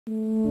A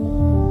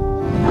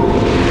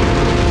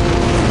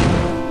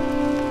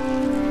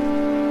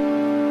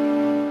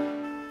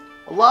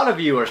lot of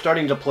you are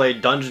starting to play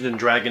Dungeons &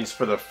 Dragons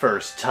for the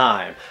first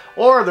time,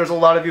 or there's a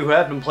lot of you who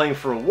have been playing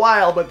for a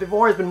while, but they've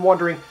always been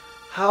wondering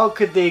how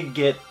could they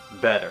get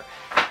better.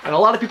 And a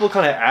lot of people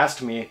kind of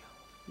asked me,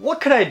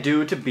 what could I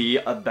do to be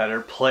a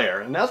better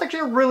player? And that's actually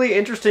a really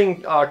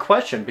interesting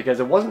question, because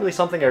it wasn't really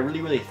something I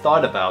really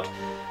thought about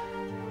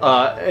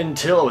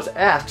until it was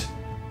asked.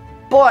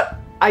 But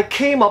I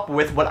came up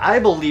with what I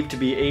believe to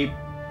be a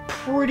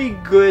pretty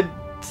good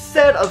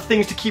set of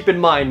things to keep in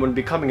mind when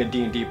becoming a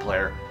D&D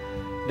player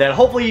that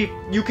hopefully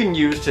you can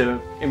use to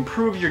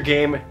improve your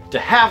game, to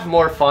have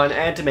more fun,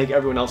 and to make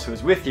everyone else who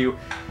is with you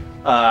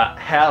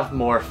have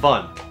more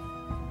fun.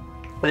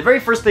 The very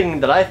first thing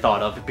that I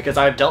thought of, because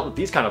I've dealt with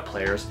these kind of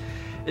players,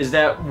 is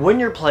that when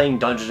you're playing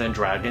Dungeons &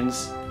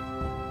 Dragons,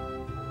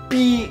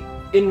 be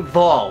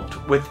involved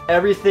with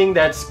everything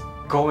that's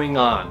going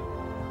on.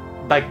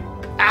 Like,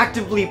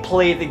 actively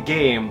play the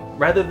game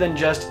rather than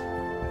just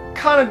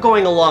kind of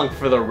going along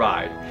for the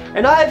ride.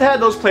 And I've had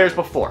those players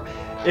before.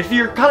 If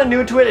you're kind of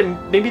new to it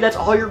and maybe that's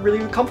all you're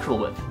really comfortable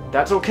with,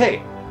 that's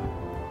okay.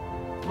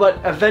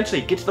 But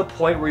eventually get to the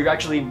point where you're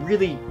actually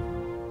really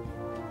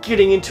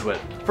getting into it.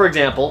 For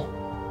example,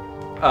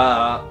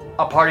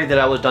 a party that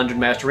I was dungeon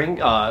mastering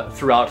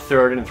throughout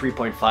 3rd and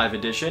 3.5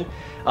 edition,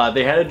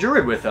 they had a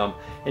druid with them,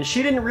 and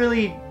she didn't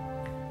really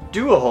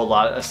do a whole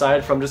lot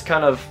aside from just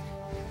kind of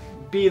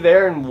be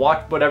there and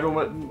watch what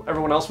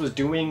everyone else was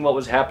doing, what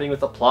was happening with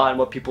the plot and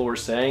what people were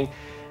saying.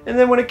 And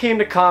then when it came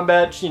to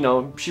combat, you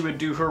know, she would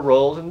do her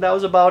roles, and that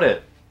was about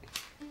it.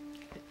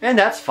 And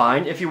that's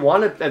fine if you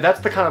want to. If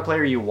that's the kind of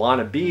player you want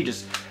to be,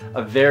 just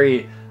a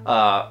very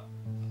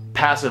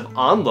passive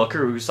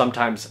onlooker who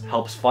sometimes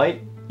helps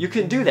fight, you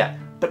can do that.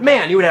 But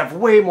man, you would have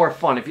way more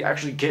fun if you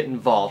actually get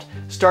involved.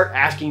 Start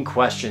asking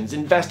questions,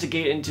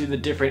 investigate into the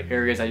different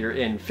areas that you're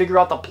in, figure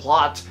out the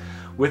plot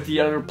with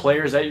the other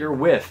players that you're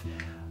with.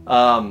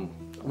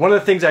 One of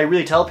the things I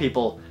really tell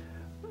people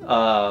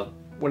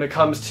when it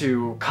comes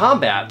to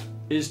combat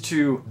is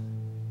to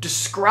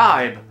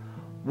describe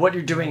what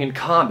you're doing in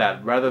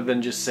combat rather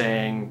than just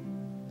saying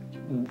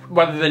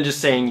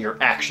your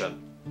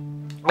action.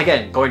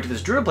 Again, going to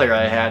this druid player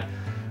I had,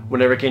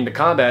 whenever it came to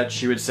combat,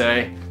 she would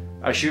say,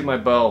 I shoot my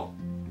bow,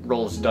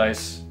 rolls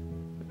dice,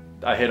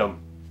 I hit him,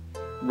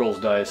 rolls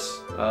dice,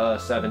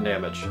 7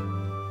 damage.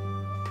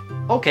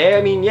 Okay,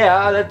 I mean,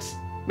 yeah, that's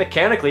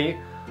mechanically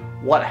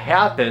what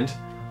happened.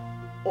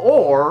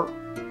 Or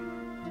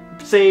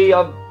say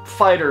a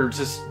fighter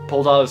just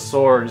pulls out his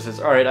sword and says,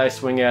 alright, I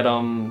swing at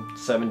him,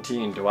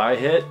 17. Do I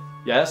hit?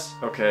 Yes?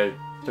 Okay,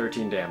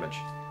 13 damage.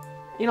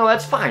 You know,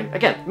 that's fine.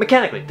 Again,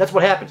 mechanically, that's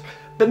what happens.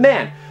 But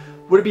man,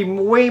 would it be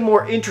way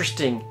more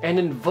interesting and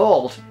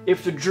involved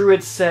if the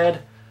druid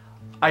said,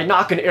 I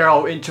knock an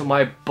arrow into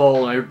my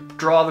bow and I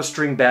draw the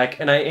string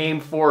back and I aim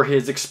for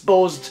his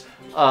exposed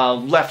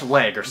left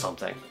leg or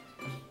something.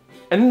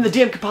 And then the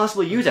DM could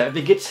possibly use that. If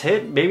it gets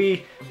hit,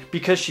 maybe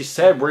because she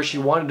said where she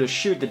wanted to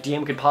shoot, the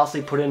DM could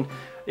possibly put in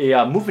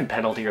a movement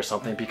penalty or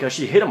something because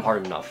she hit him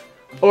hard enough.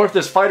 Or if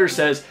this fighter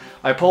says,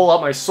 I pull out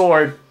my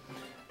sword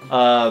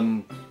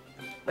and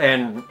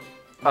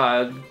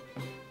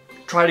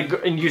try to go,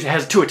 and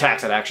has 2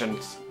 attacks that action,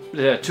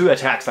 2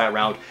 attacks that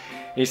round.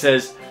 And he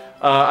says,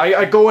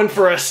 I go in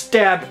for a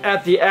stab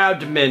at the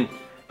abdomen,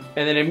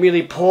 and then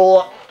immediately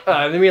pull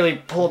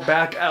it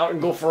back out and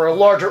go for a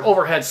larger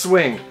overhead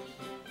swing.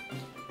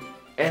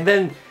 And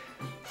then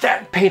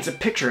that paints a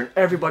picture in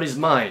everybody's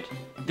mind.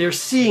 They're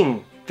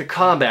seeing the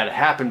combat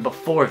happen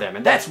before them,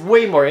 and that's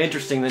way more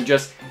interesting than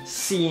just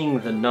seeing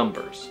the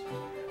numbers.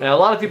 Now, a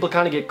lot of people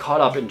kind of get caught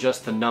up in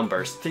just the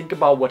numbers. Think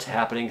about what's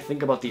happening,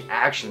 think about the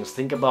actions,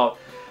 think about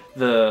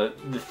the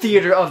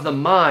theater of the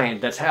mind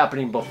that's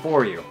happening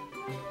before you.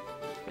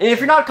 And if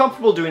you're not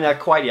comfortable doing that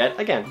quite yet,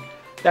 again,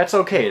 that's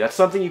okay. That's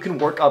something you can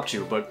work up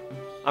to, but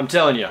I'm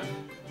telling you,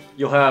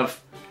 you'll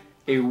have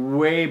a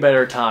way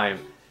better time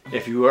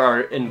if you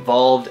are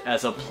involved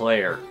as a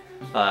player.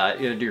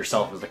 Either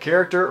yourself as the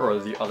character, or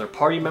the other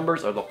party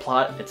members, or the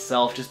plot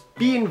itself. Just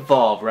be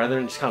involved rather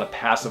than just kind of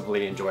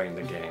passively enjoying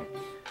the game.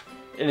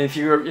 And if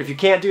you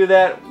can't do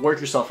that, work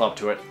yourself up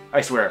to it.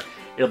 I swear,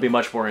 it'll be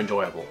much more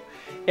enjoyable.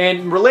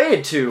 And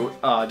related to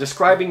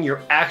describing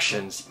your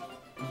actions,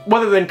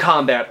 whether in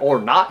combat or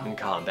not in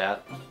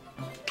combat,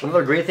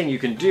 another great thing you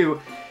can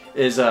do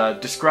is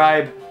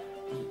describe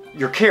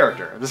your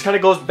character. This kind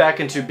of goes back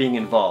into being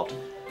involved.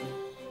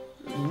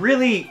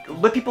 Really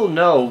let people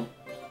know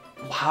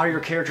how your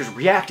character is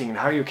reacting and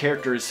how your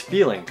character is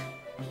feeling.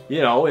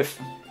 You know,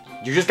 if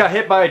you just got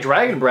hit by a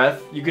dragon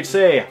breath, you could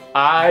say,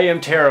 I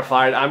am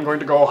terrified, I'm going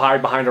to go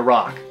hide behind a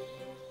rock.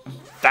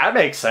 That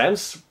makes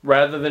sense,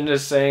 rather than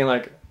just saying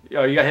like,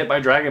 you got hit by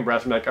dragon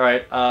breath, and like,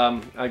 alright,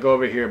 I go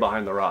over here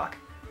behind the rock.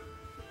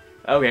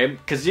 Okay,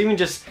 because even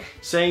just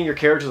saying your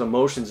character's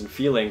emotions and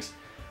feelings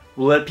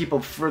will let people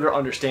further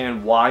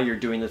understand why you're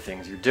doing the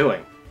things you're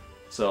doing.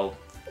 So,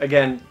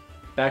 again,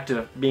 back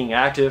to being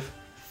active,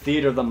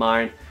 theater of the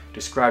mind,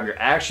 describe your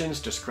actions,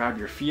 describe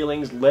your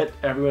feelings, let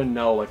everyone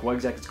know like what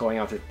exactly is going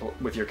on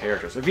with your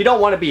character. So if you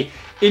don't want to be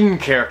in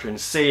character and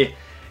say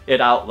it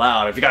out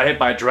loud, if you got hit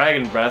by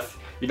dragon breath,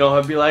 you don't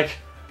have to be like,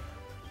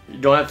 you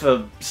don't have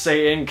to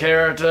say in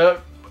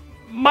character,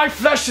 my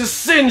flesh is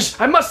singed,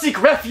 I must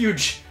seek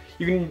refuge.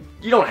 You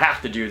don't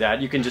have to do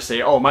that. You can just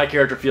say, oh, my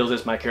character feels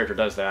this, my character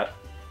does that.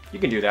 You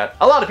can do that.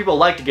 A lot of people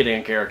like to get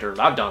in character.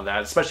 I've done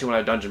that, especially when I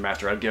was Dungeon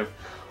Master. I'd give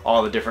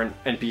all the different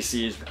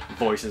NPCs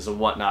voices and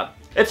whatnot.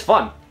 It's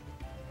fun.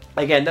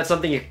 Again, that's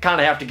something you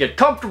kind of have to get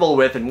comfortable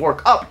with and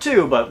work up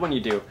to, but when you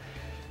do,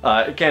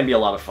 it can be a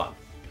lot of fun.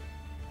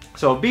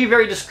 So be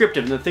very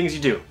descriptive in the things you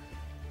do.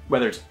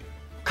 Whether it's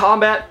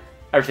combat,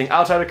 everything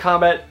outside of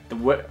combat,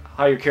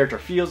 how your character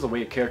feels, the way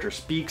your character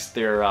speaks,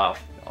 their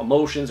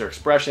emotions, their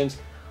expressions,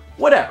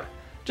 whatever.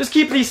 Just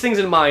keep these things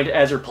in mind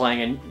as you're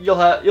playing, and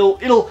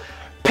it'll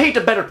paint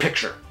a better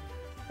picture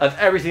of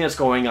everything that's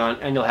going on,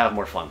 and you'll have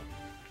more fun.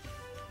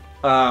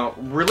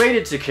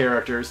 Related to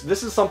characters,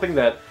 this is something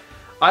that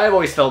I have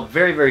always felt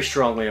very, very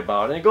strongly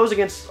about, and it goes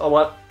against how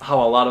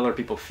a lot of other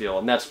people feel,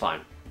 and that's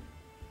fine.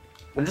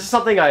 And this is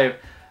something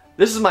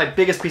this is my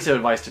biggest piece of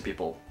advice to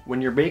people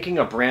when you're making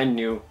a brand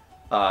new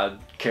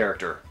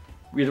character,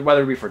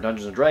 whether it be for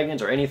Dungeons and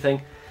Dragons or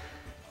anything.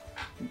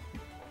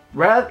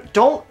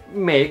 Don't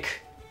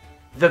make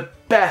the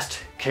best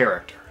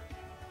character.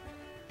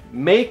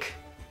 Make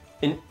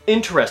an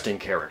interesting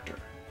character.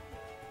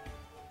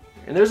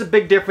 And there's a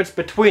big difference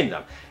between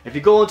them. If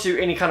you go into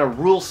any kind of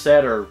rule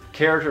set or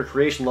character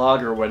creation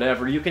log or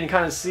whatever, you can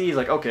kind of see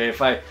like, okay,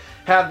 if I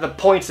have the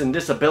points in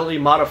this ability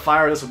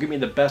modifier, this will give me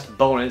the best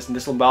bonus, and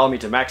this will allow me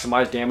to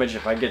maximize damage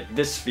if I get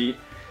this feat.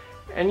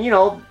 And you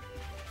know,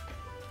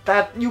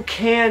 that you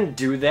can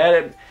do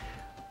that.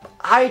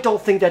 I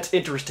don't think that's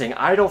interesting.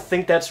 I don't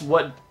think that's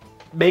what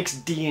makes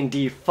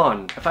D&D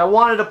fun. If I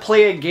wanted to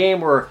play a game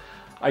where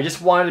I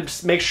just wanted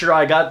to make sure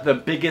I got the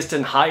biggest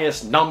and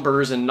highest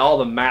numbers and all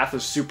the math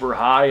is super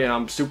high and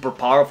I'm super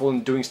powerful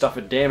and doing stuff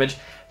with damage,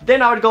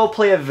 then I would go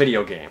play a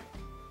video game.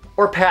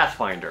 Or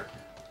Pathfinder.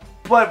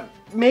 But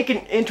make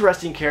an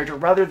interesting character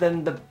rather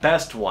than the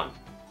best one.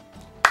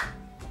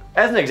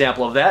 As an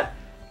example of that,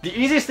 the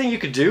easiest thing you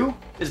could do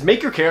is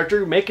make your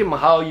character, make him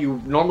how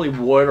you normally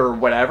would or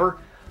whatever,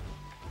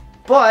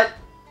 but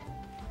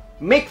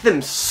make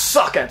them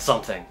suck at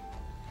something.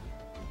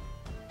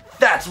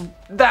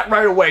 That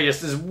right away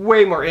just is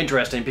way more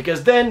interesting,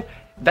 because then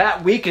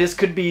that weakness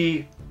could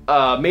be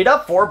made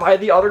up for by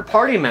the other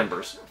party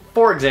members.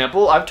 For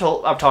example, I've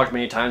talked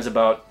many times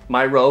about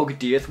my rogue,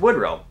 Deeth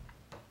Woodrow.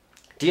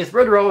 Deeth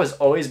Woodrow has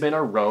always been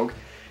a rogue.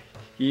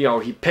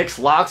 He picks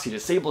locks, he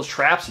disables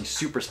traps, he's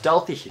super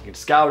stealthy, he can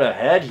scout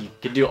ahead, he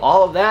can do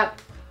all of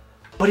that,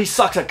 but he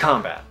sucks at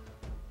combat.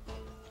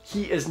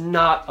 He is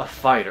not a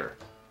fighter.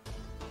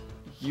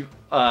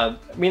 I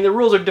mean, the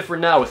rules are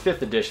different now with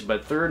 5th edition,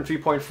 but 3rd and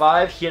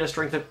 3.5, he had a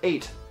strength of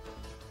 8.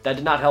 That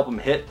did not help him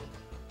hit.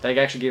 That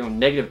actually gave him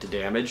negative to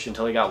damage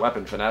until he got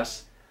weapon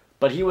finesse.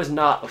 But he was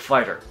not a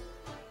fighter.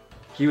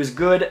 He was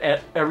good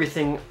at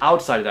everything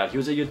outside of that. He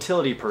was a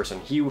utility person.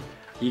 He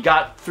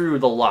got through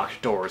the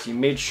locked doors. He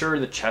made sure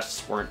the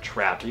chests weren't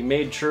trapped. He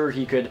made sure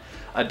he could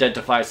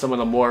identify some of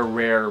the more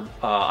rare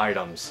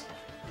items.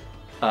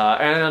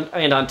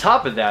 And on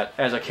top of that,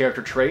 as a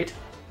character trait,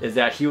 is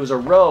that he was a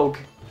rogue,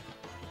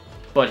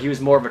 but he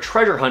was more of a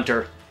treasure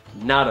hunter,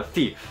 not a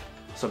thief.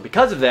 So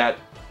because of that,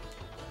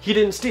 he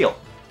didn't steal.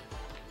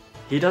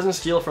 He doesn't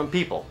steal from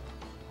people.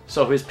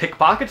 So his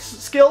pickpocket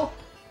skill,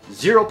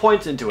 0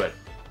 points into it.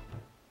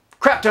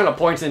 Crap ton of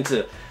points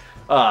into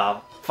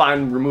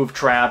find, remove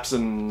traps,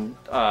 and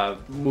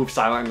move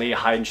silently,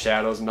 hide in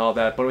shadows and all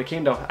that. But when it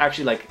came to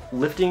actually like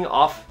lifting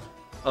off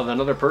of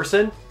another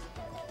person,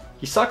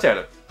 he sucked at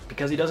it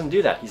because he doesn't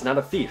do that. He's not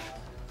a thief.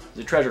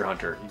 He's a treasure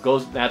hunter.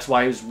 That's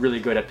why he's really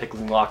good at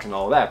picking locks and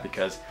all that,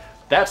 because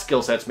that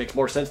skill set makes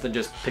more sense than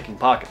just picking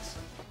pockets.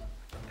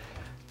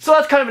 So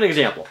that's kind of an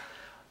example.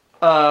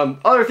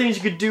 Other things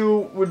you could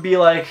do would be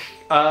like,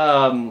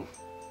 you're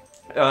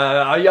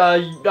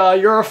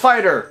a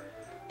fighter,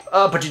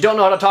 but you don't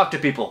know how to talk to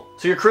people.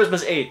 So your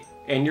charisma's 8,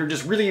 and you're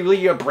just really,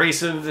 really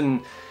abrasive,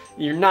 and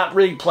you're not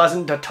really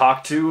pleasant to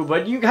talk to,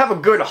 but you have a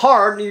good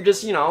heart, and you're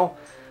just, you're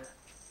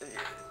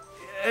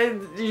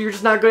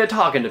just not good at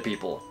talking to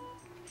people.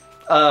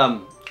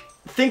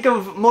 Think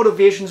of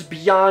motivations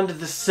beyond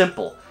the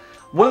simple.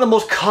 One of the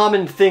most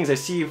common things I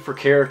see for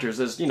characters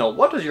is,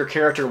 what does your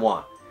character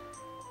want?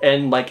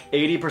 And like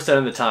 80%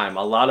 of the time,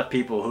 a lot of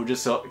people who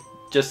just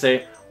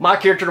say, my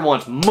character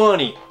wants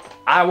money.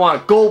 I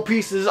want gold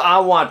pieces, I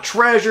want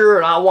treasure,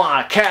 and I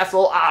want a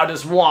castle. I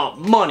just want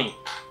money.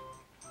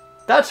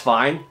 That's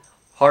fine.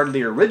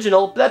 Hardly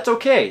original, but that's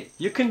okay.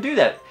 You can do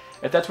that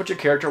if that's what your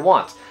character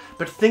wants.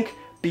 But think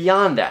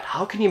beyond that.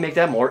 How can you make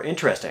that more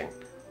interesting?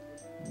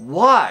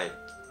 Why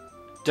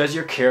does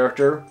your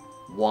character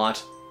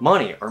want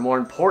money? Or more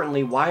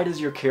importantly, why does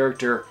your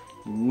character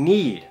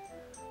need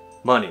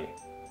money?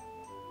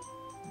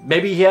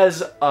 Maybe he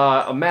has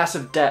a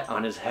massive debt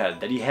on his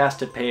head that he has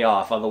to pay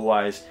off,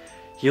 otherwise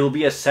he'll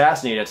be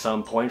assassinated at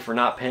some point for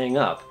not paying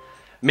up.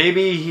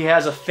 Maybe he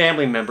has a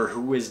family member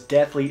who is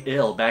deathly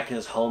ill back in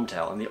his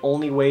hometown, and the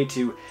only way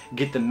to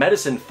get the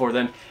medicine for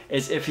them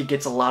is if he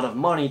gets a lot of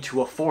money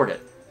to afford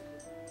it.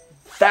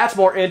 That's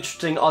more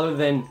interesting other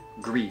than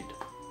greed.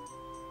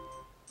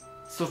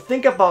 So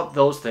think about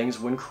those things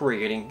when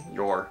creating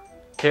your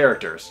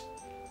characters.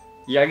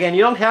 Yeah, again,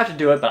 you don't have to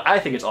do it, but I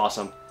think it's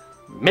awesome.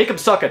 Make them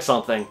suck at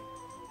something.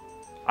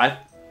 I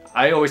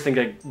always think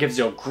that gives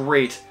you a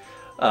great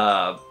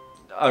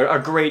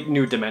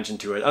new dimension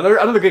to it.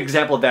 Another good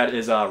example of that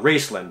is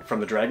Raceland from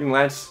the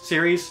Dragonlance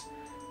series.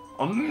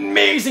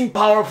 Amazing,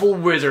 powerful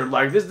wizard.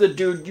 Like, this is the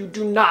dude you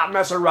do not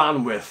mess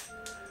around with.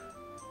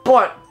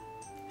 But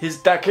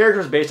that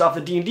character is based off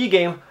the D&D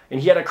game, and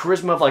he had a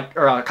charisma of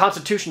or a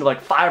constitution of like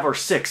 5 or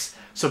 6.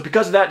 So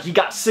because of that, he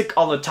got sick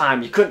all the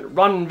time. He couldn't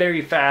run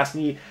very fast,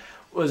 and he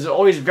was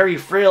always very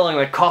frail and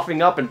like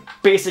coughing up, and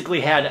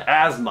basically had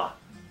asthma.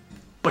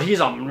 But he's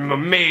an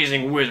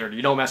amazing wizard.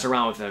 You don't mess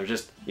around with him.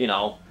 Just, you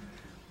know,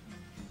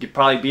 you'd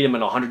probably beat him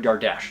in a 100-yard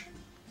dash.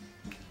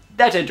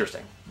 That's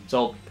interesting.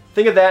 So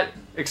think of that.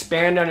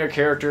 Expand on your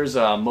characters'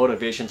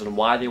 motivations and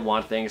why they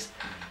want things.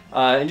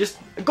 And just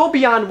go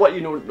beyond what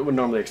you would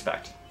normally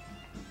expect.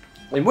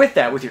 And with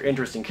that, with your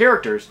interesting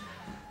characters,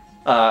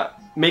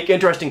 make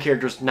interesting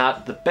characters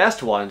not the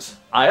best ones.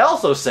 I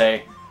also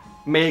say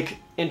make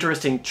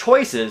interesting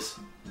choices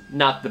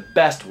not the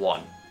best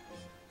one.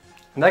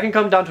 And that can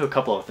come down to a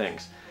couple of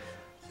things.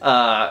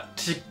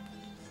 The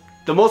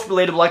most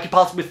relatable I could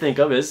possibly think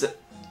of is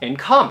in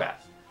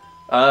combat.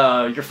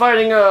 You're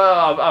fighting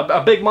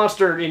a big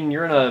monster and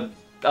you're in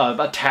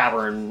a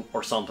tavern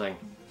or something.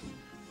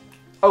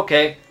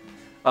 Okay,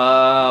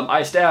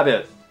 I stab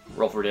it.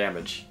 Roll for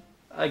damage.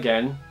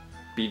 Again,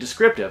 be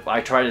descriptive.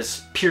 I try to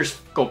pierce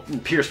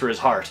for his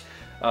heart.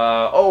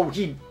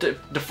 He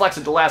deflects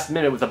at the last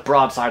minute with the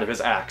broadside of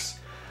his axe.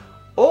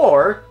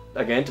 Or,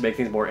 again, to make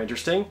things more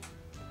interesting,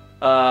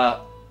 because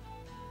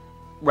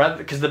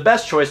the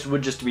best choice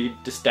would just be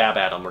to stab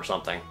at him or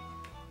something.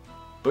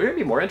 But would it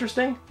be more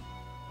interesting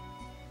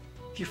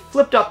if you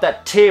flipped up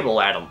that table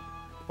at him?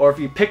 Or if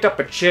you picked up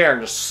a chair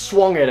and just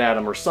swung it at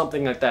him or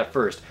something like that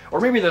first.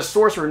 Or maybe the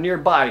sorcerer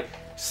nearby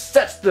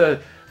sets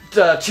the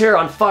chair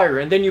on fire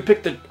and then you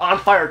pick the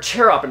on-fire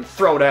chair up and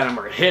throw it at him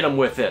or hit him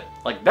with it.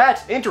 Like,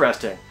 that's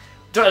interesting.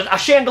 A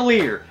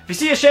chandelier. If you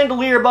see a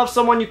chandelier above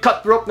someone, you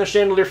cut the rope and the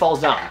chandelier falls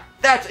down.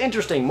 That's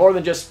interesting, more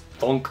than just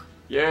thunk.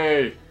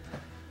 Yay.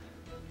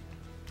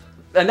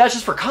 And that's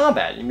just for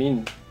combat. I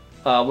mean,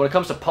 when it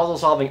comes to puzzle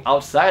solving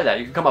outside of that,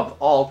 you can come up with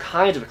all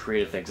kinds of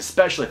creative things,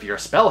 especially if you're a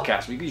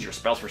spellcaster. You can use your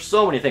spells for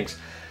so many things.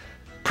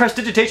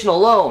 Prestidigitation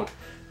alone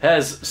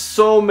has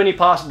so many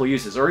possible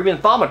uses, or even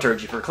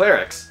thaumaturgy for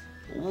clerics.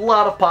 A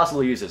lot of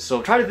possible uses.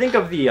 So try to think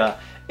of the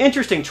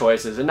interesting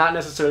choices and not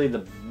necessarily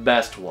the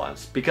best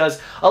ones,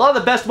 because a lot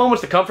of the best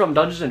moments that come from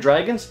Dungeons and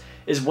Dragons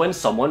is when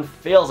someone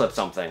fails at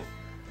something.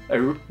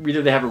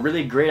 Either they have a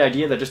really great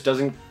idea that just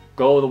doesn't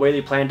go the way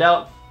they planned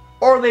out,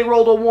 or they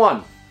rolled a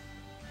 1.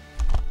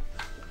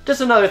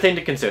 Just another thing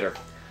to consider.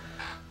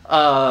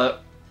 Another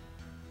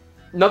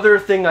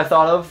thing I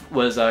thought of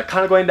was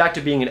kind of going back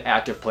to being an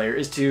active player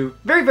is to,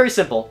 very, very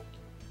simple,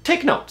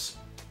 take notes.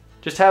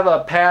 Just have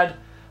a pad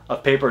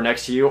of paper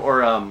next to you,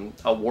 or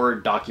a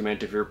Word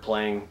document if you're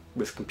playing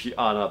with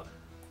on a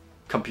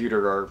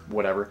computer or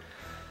whatever.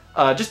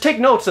 Just take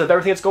notes of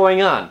everything that's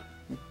going on.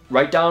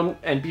 Write down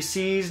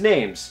NPCs'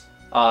 names.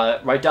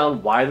 Write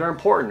down why they're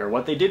important or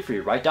what they did for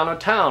you. Write down a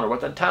town or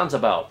what that town's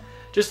about.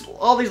 Just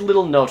all these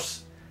little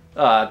notes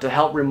to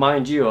help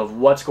remind you of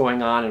what's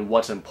going on and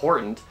what's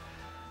important.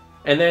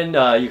 And then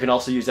you can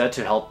also use that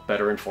to help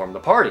better inform the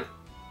party.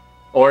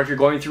 Or if you're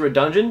going through a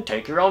dungeon,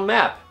 take your own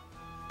map.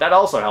 That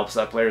also helps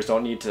that players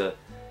don't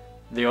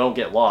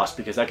get lost,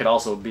 because that could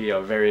also be a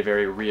very,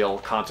 very real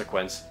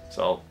consequence.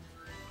 So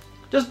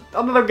just,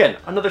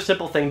 another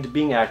simple thing to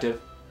being active.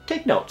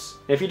 Take notes.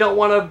 If you don't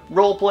want to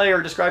role play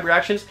or describe your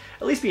actions,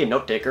 at least be a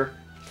note taker.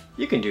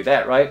 You can do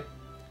that, right?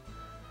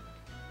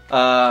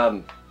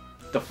 The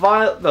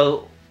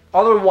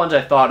other ones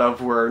I thought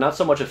of were not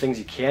so much the things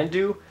you can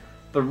do,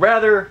 but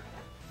rather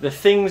the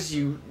things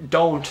you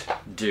don't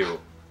do.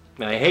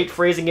 And I hate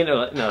phrasing it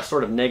in a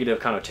sort of negative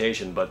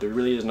connotation, but there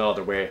really is no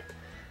other way.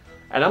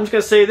 And I'm just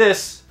going to say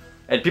this,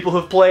 and people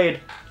who've played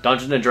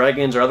Dungeons &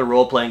 Dragons or other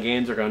role-playing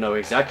games are going to know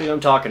exactly what I'm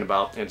talking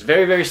about. And it's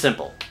very, very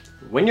simple.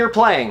 When you're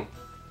playing,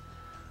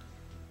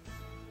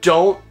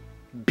 don't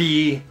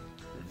be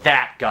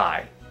that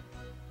guy.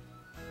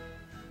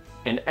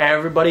 And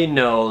everybody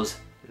knows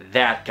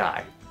that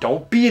guy.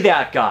 Don't be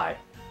that guy.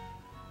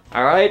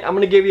 Alright? I'm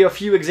going to give you a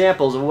few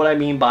examples of what I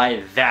mean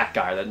by that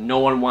guy that no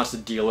one wants to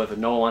deal with and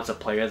no one wants to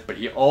play with, but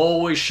he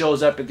always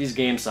shows up at these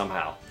games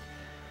somehow.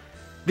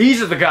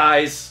 These are the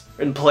guys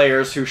and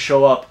players who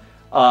show up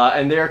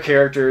and their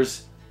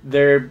characters,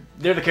 they're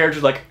the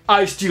characters like,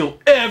 I steal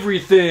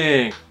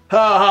everything!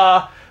 Ha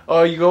ha!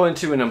 Or you go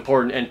into an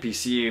important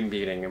NPC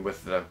meeting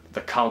with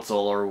the council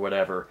or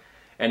whatever,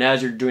 and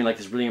as you're doing like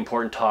these really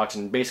important talks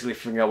and basically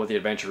figuring out what the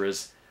adventure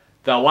is,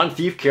 the one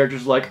thief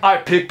character's like, I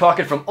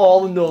pickpocket from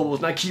all the nobles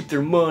and I keep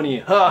their money,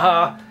 ha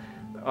ha!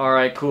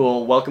 Alright,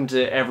 cool. Welcome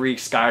to every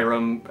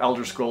Skyrim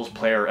Elder Scrolls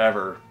player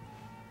ever.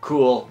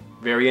 Cool.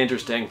 Very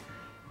interesting.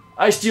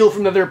 I steal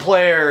from other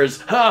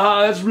players.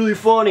 Haha, that's really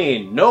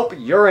funny. Nope,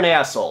 you're an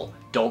asshole.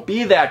 Don't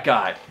be that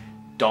guy.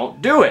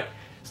 Don't do it.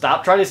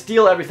 Stop trying to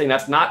steal everything.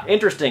 That's not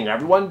interesting.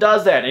 Everyone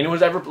does that. Anyone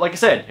who's ever, like I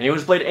said, anyone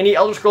who's played any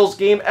Elder Scrolls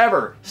game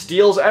ever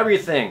steals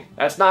everything.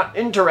 That's not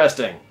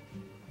interesting.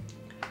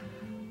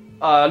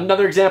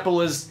 Another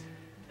example is,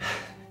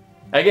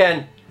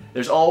 again,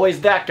 there's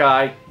always that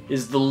guy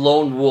is the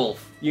lone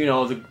wolf. You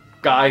know, the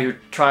guy who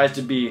tries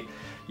to be,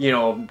 you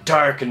know,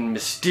 dark and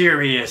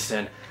mysterious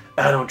and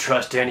I don't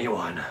trust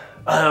anyone.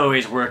 I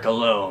always work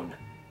alone.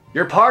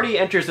 Your party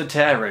enters the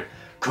tavern.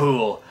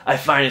 Cool. I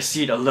find a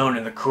seat alone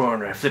in the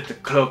corner. I flip the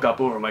cloak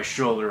up over my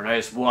shoulder and I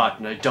just watch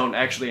and I don't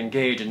actually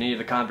engage in any of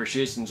the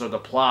conversations or the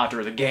plot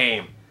or the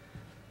game.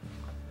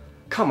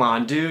 Come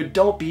on, dude.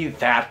 Don't be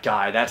that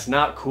guy. That's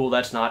not cool.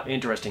 That's not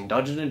interesting.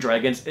 Dungeons &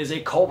 Dragons is a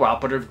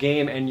cooperative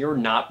game and you're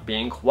not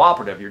being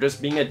cooperative. You're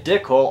just being a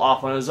dickhole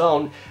off on his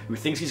own who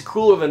thinks he's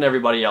cooler than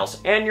everybody else.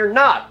 And you're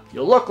not.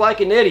 You look like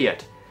an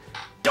idiot.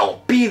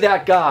 Don't be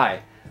that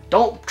guy.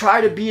 Don't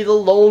try to be the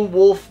lone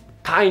wolf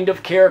kind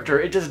of character.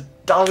 It just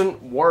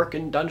doesn't work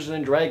in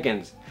Dungeons &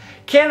 Dragons.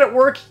 Can it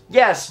work?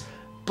 Yes.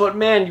 But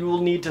man, you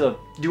will need to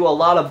do a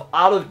lot of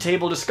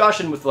out-of-table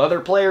discussion with the other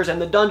players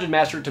and the Dungeon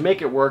Master to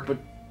make it work. But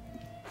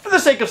for the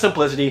sake of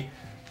simplicity,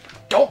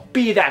 don't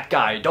be that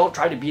guy. Don't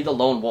try to be the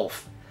lone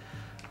wolf.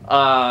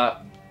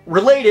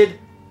 Related,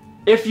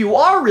 if you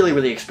are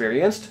really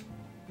experienced,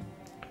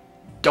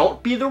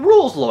 don't be the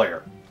rules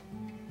lawyer.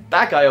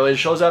 That guy always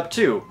shows up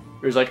too.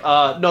 He's like,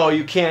 no,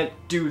 you can't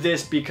do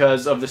this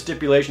because of the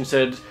stipulation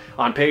said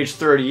on page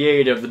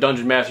 38 of the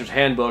Dungeon Master's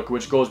Handbook,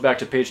 which goes back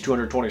to page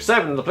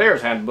 227 of the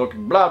Player's Handbook,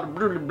 blah,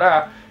 blah, blah,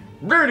 blah,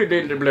 blah,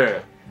 blah, blah, blah.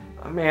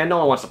 Man, no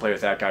one wants to play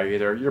with that guy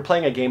either. You're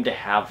playing a game to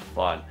have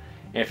fun.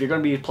 And if you're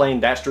going to be playing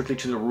that strictly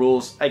to the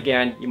rules,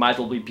 again, you might as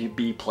well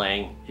be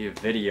playing a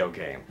video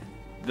game.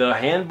 The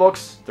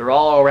handbooks, they're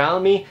all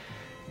around me.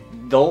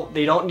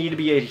 They don't need to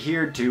be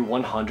adhered to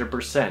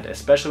 100%,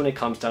 especially when it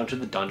comes down to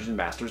the Dungeon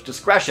Master's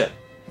discretion.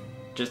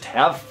 Just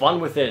have fun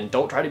with it and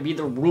don't try to be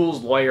the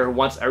rules lawyer who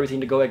wants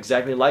everything to go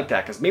exactly like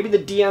that, because maybe the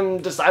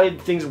DM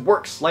decided things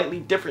work slightly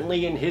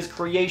differently in his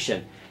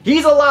creation.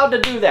 He's allowed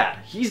to do that.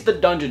 He's the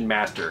Dungeon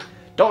Master.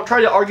 Don't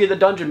try to argue the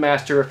Dungeon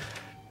Master,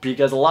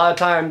 because a lot of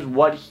times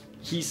what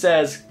he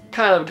says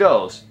kind of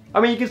goes.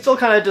 I mean, you can still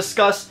kind of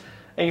discuss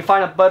and you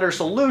find a better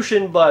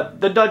solution,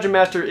 but the Dungeon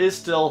Master is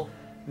still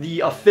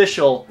the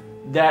official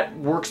that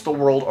works the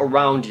world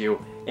around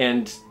you,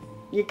 and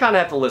you kind of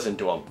have to listen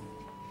to him.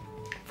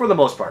 For the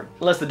most part.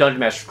 Unless the Dungeon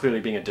Master is clearly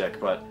being a dick,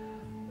 but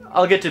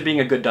I'll get to being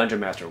a good Dungeon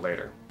Master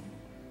later.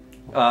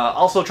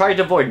 Also, try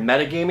to avoid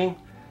metagaming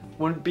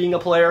when being a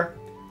player.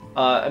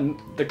 And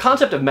the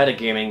concept of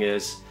metagaming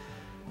is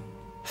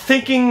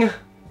thinking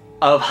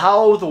of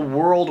how the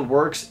world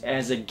works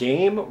as a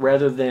game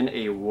rather than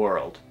a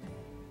world.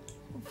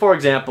 For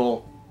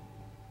example,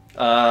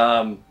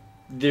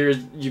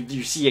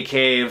 you see a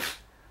cave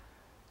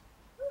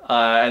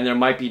and there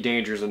might be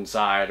dangers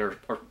inside or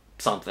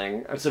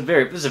something. This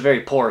is a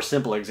very poor,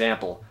 simple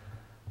example.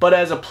 But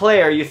as a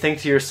player, you think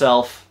to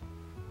yourself,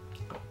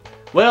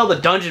 well, the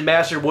Dungeon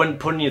Master wouldn't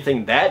put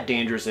anything that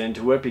dangerous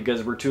into it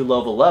because we're too low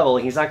of a level.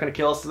 He's not going to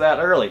kill us that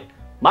early.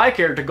 My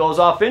character goes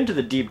off into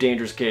the deep,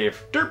 dangerous cave.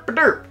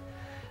 Derp-a-derp.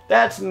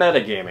 That's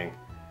metagaming.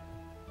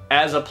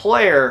 As a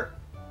player,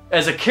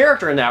 as a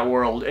character in that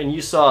world, and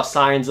you saw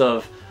signs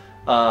of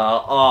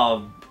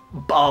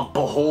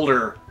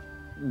Beholder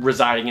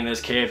residing in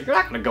this cave, you're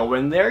not going to go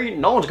in there.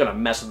 No one's going to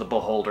mess with the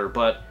Beholder.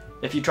 But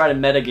if you try to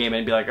metagame it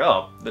and be like,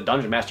 oh, the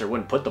Dungeon Master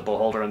wouldn't put the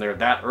Beholder in there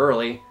that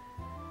early.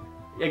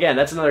 Again,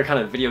 that's another kind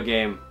of video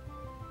game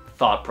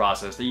thought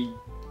process that you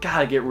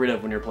gotta get rid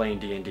of when you're playing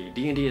D&D.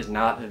 D&D is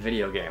not a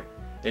video game.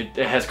 It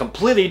has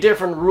completely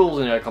different rules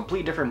and a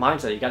completely different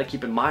mindset you gotta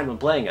keep in mind when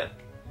playing it.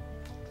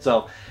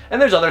 So, and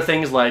there's other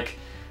things like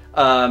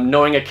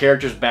knowing a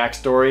character's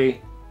backstory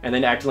and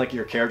then acting like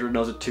your character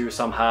knows it too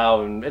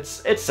somehow, and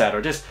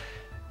etc. Just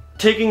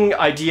taking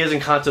ideas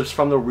and concepts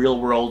from the real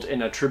world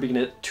and attributing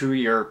it to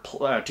your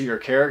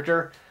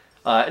character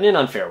in an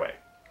unfair way.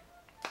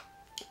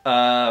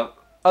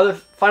 Other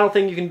final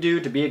thing you can do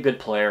to be a good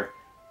player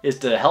is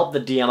to help the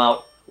DM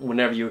out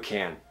whenever you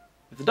can.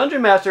 If the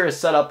Dungeon Master has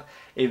set up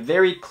a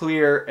very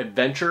clear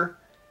adventure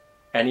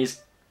and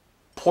he's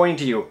pointing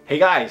to you, hey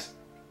guys,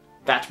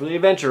 that's where the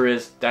adventure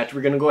is, that's where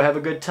we're going to go have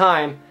a good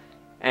time,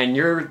 and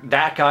you're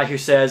that guy who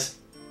says,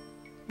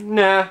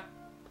 nah,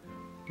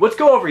 let's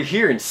go over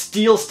here and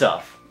steal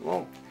stuff.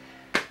 Well,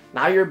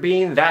 now you're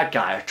being that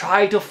guy.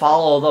 Try to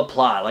follow the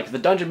plot. Like if the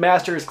Dungeon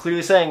Master is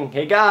clearly saying,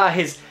 hey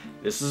guys,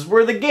 this is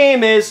where the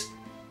game is,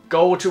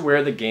 go to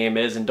where the game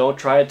is and don't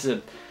try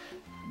to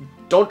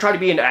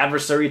be an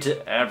adversary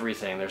to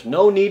everything. There's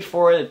no need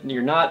for it.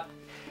 You're not.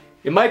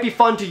 It might be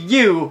fun to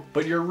you,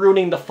 but you're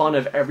ruining the fun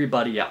of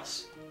everybody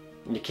else.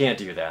 And you can't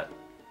do that.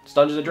 It's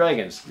Dungeons &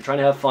 Dragons. You're trying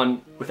to have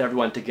fun with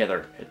everyone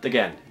together.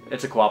 Again,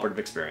 it's a cooperative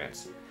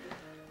experience.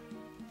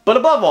 But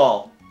above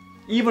all,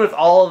 even with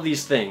all of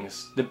these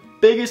things, the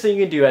biggest thing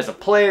you can do as a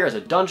player, as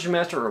a dungeon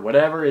master, or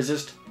whatever, is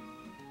just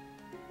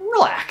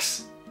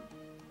relax.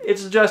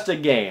 It's just a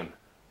game.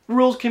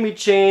 Rules can be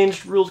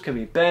changed, rules can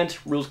be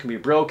bent, rules can be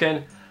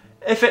broken.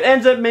 If it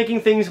ends up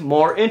making things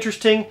more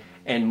interesting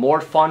and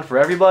more fun for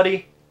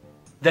everybody,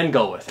 then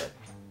go with it.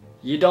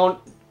 You don't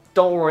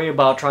worry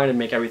about trying to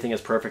make everything as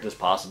perfect as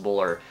possible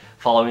or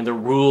following the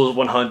rules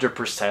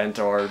 100%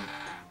 or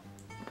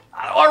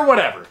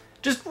whatever.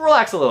 Just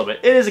relax a little bit.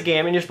 It is a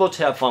game and you're supposed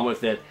to have fun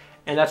with it,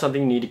 and that's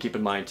something you need to keep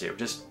in mind too.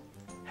 Just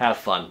have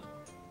fun.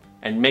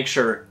 And make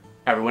sure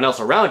everyone else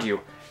around you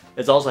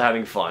is also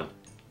having fun.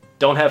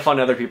 Don't have fun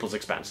at other people's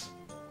expense.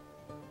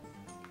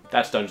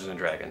 That's Dungeons and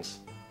Dragons.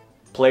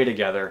 Play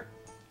together,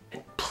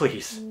 and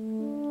please,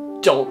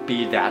 don't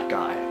be that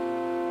guy.